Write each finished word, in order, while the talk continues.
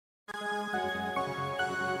Timmy,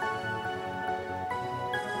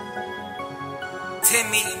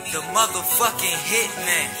 the motherfucking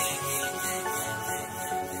hitman.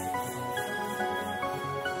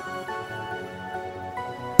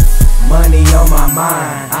 Money on my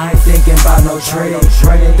mind, I ain't thinking about no trade.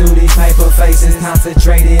 Running through these paper faces,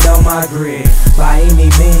 concentrated on my grid. By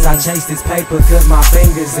any means, I chase this paper cause my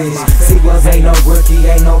fingers itch. See, Wellz ain't no rookie,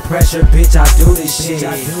 ain't no pressure, bitch, I do this shit.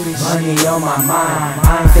 Money on my mind,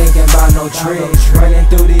 I ain't thinking about no tricks. Running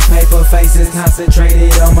through these paper faces,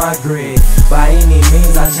 concentrated on my grid. By any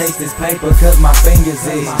means, I chase this paper cause my fingers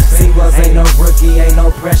itch. See, Wellz ain't no rookie, ain't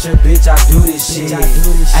no pressure, bitch, I do this shit.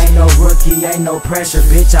 Ain't no rookie, ain't no pressure,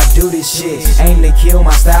 bitch, I do this shit. Aim to kill,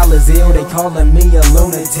 my style is ill, they calling me a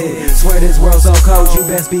lunatic. Swear this world so cold, you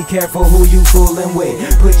best be careful who you fooling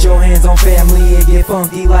with. Put your hands on family and get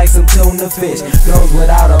funky like some tuna fish. Goes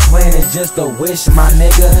without a plan, it's just a wish, my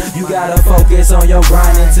nigga. You gotta focus on your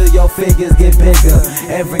grind until your figures get bigger.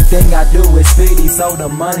 Everything I do is speedy, so the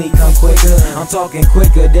money come quicker. I'm talking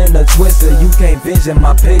quicker than the twister, you can't vision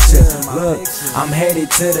my picture. Look, I'm headed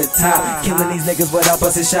to the top, killing these niggas without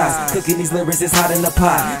busting shots. Cooking these lyrics, it's hot in the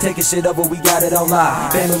pot. Taking shit over, we got it on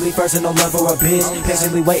live. Family first and no love for a bitch.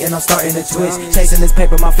 Patiently waiting, I'm starting to twitch. Chasing this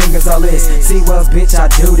paper, my fingers all itch. See, Wellz, bitch, I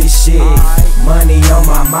do this shit. Money on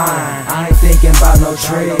my mind, I ain't thinking about no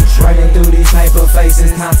trick. Running through these paper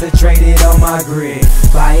faces, concentrated on my grid.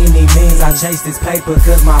 By any means, I chase this paper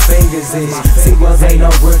cause my fingers itch. See, Wellz ain't no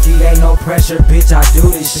rookie, ain't no pressure, bitch, I do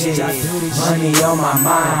this shit. Money on my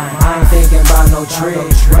mind, I ain't thinking about no trick.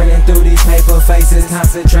 Running through these paper faces,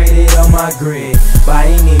 concentrated on my grid. By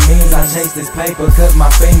any means, I chase this paper cause my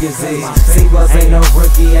fingers itch. See, Wellz ain't no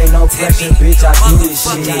rookie, ain't no pressure, bitch, I do this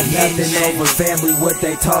shit. Nothing over family, what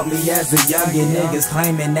they taught me as a youngin'. Niggas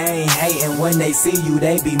claiming they ain't hating, when they see you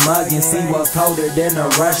they be mugging. See, Wellz colder than a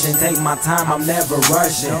Russian, take my time, I'm never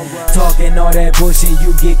rushing. Talking all that bullshit,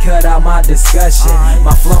 you get cut out my discussion.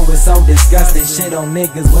 My flow is so disgusting, shit on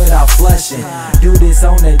niggas without flushing. Do this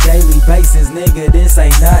on a daily basis, nigga, this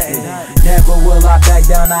ain't nothing. Never will I back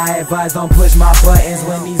down, I advise don't push my buttons.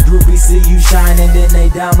 When these groupies see you shining, then they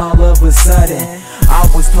down all of a sudden. I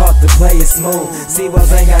was taught to play it smooth, see,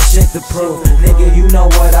 Wellz ain't got shit to prove. Nigga, you know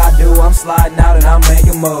what I do, I'm sliding out and I'm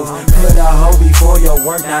making moves. Put a hoe before your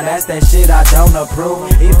work, now that's that shit I don't approve.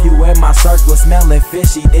 If you in my search was smelling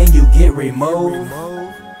fishy, then you get removed.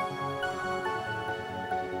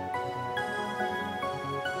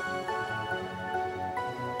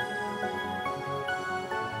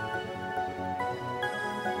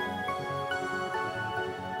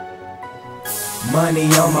 Money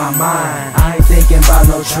on my mind, I ain't thinking about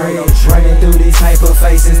no trick. Running through these paper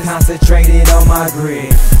faces, concentrated on my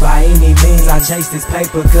grid. By any means, I chase this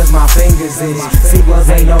paper cause my fingers itch. See,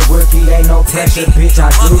 Wellz ain't no rookie, ain't no pressure, bitch,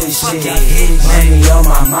 I do this shit. Money on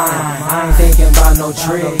my mind, I ain't thinking about no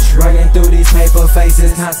trick. Running through these paper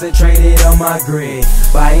faces, concentrated on my grid.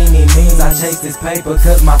 By any means, I chase this paper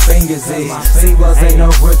cause my fingers itch. See, Wellz ain't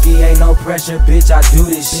no rookie, ain't no pressure, bitch, I do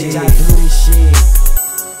this shit.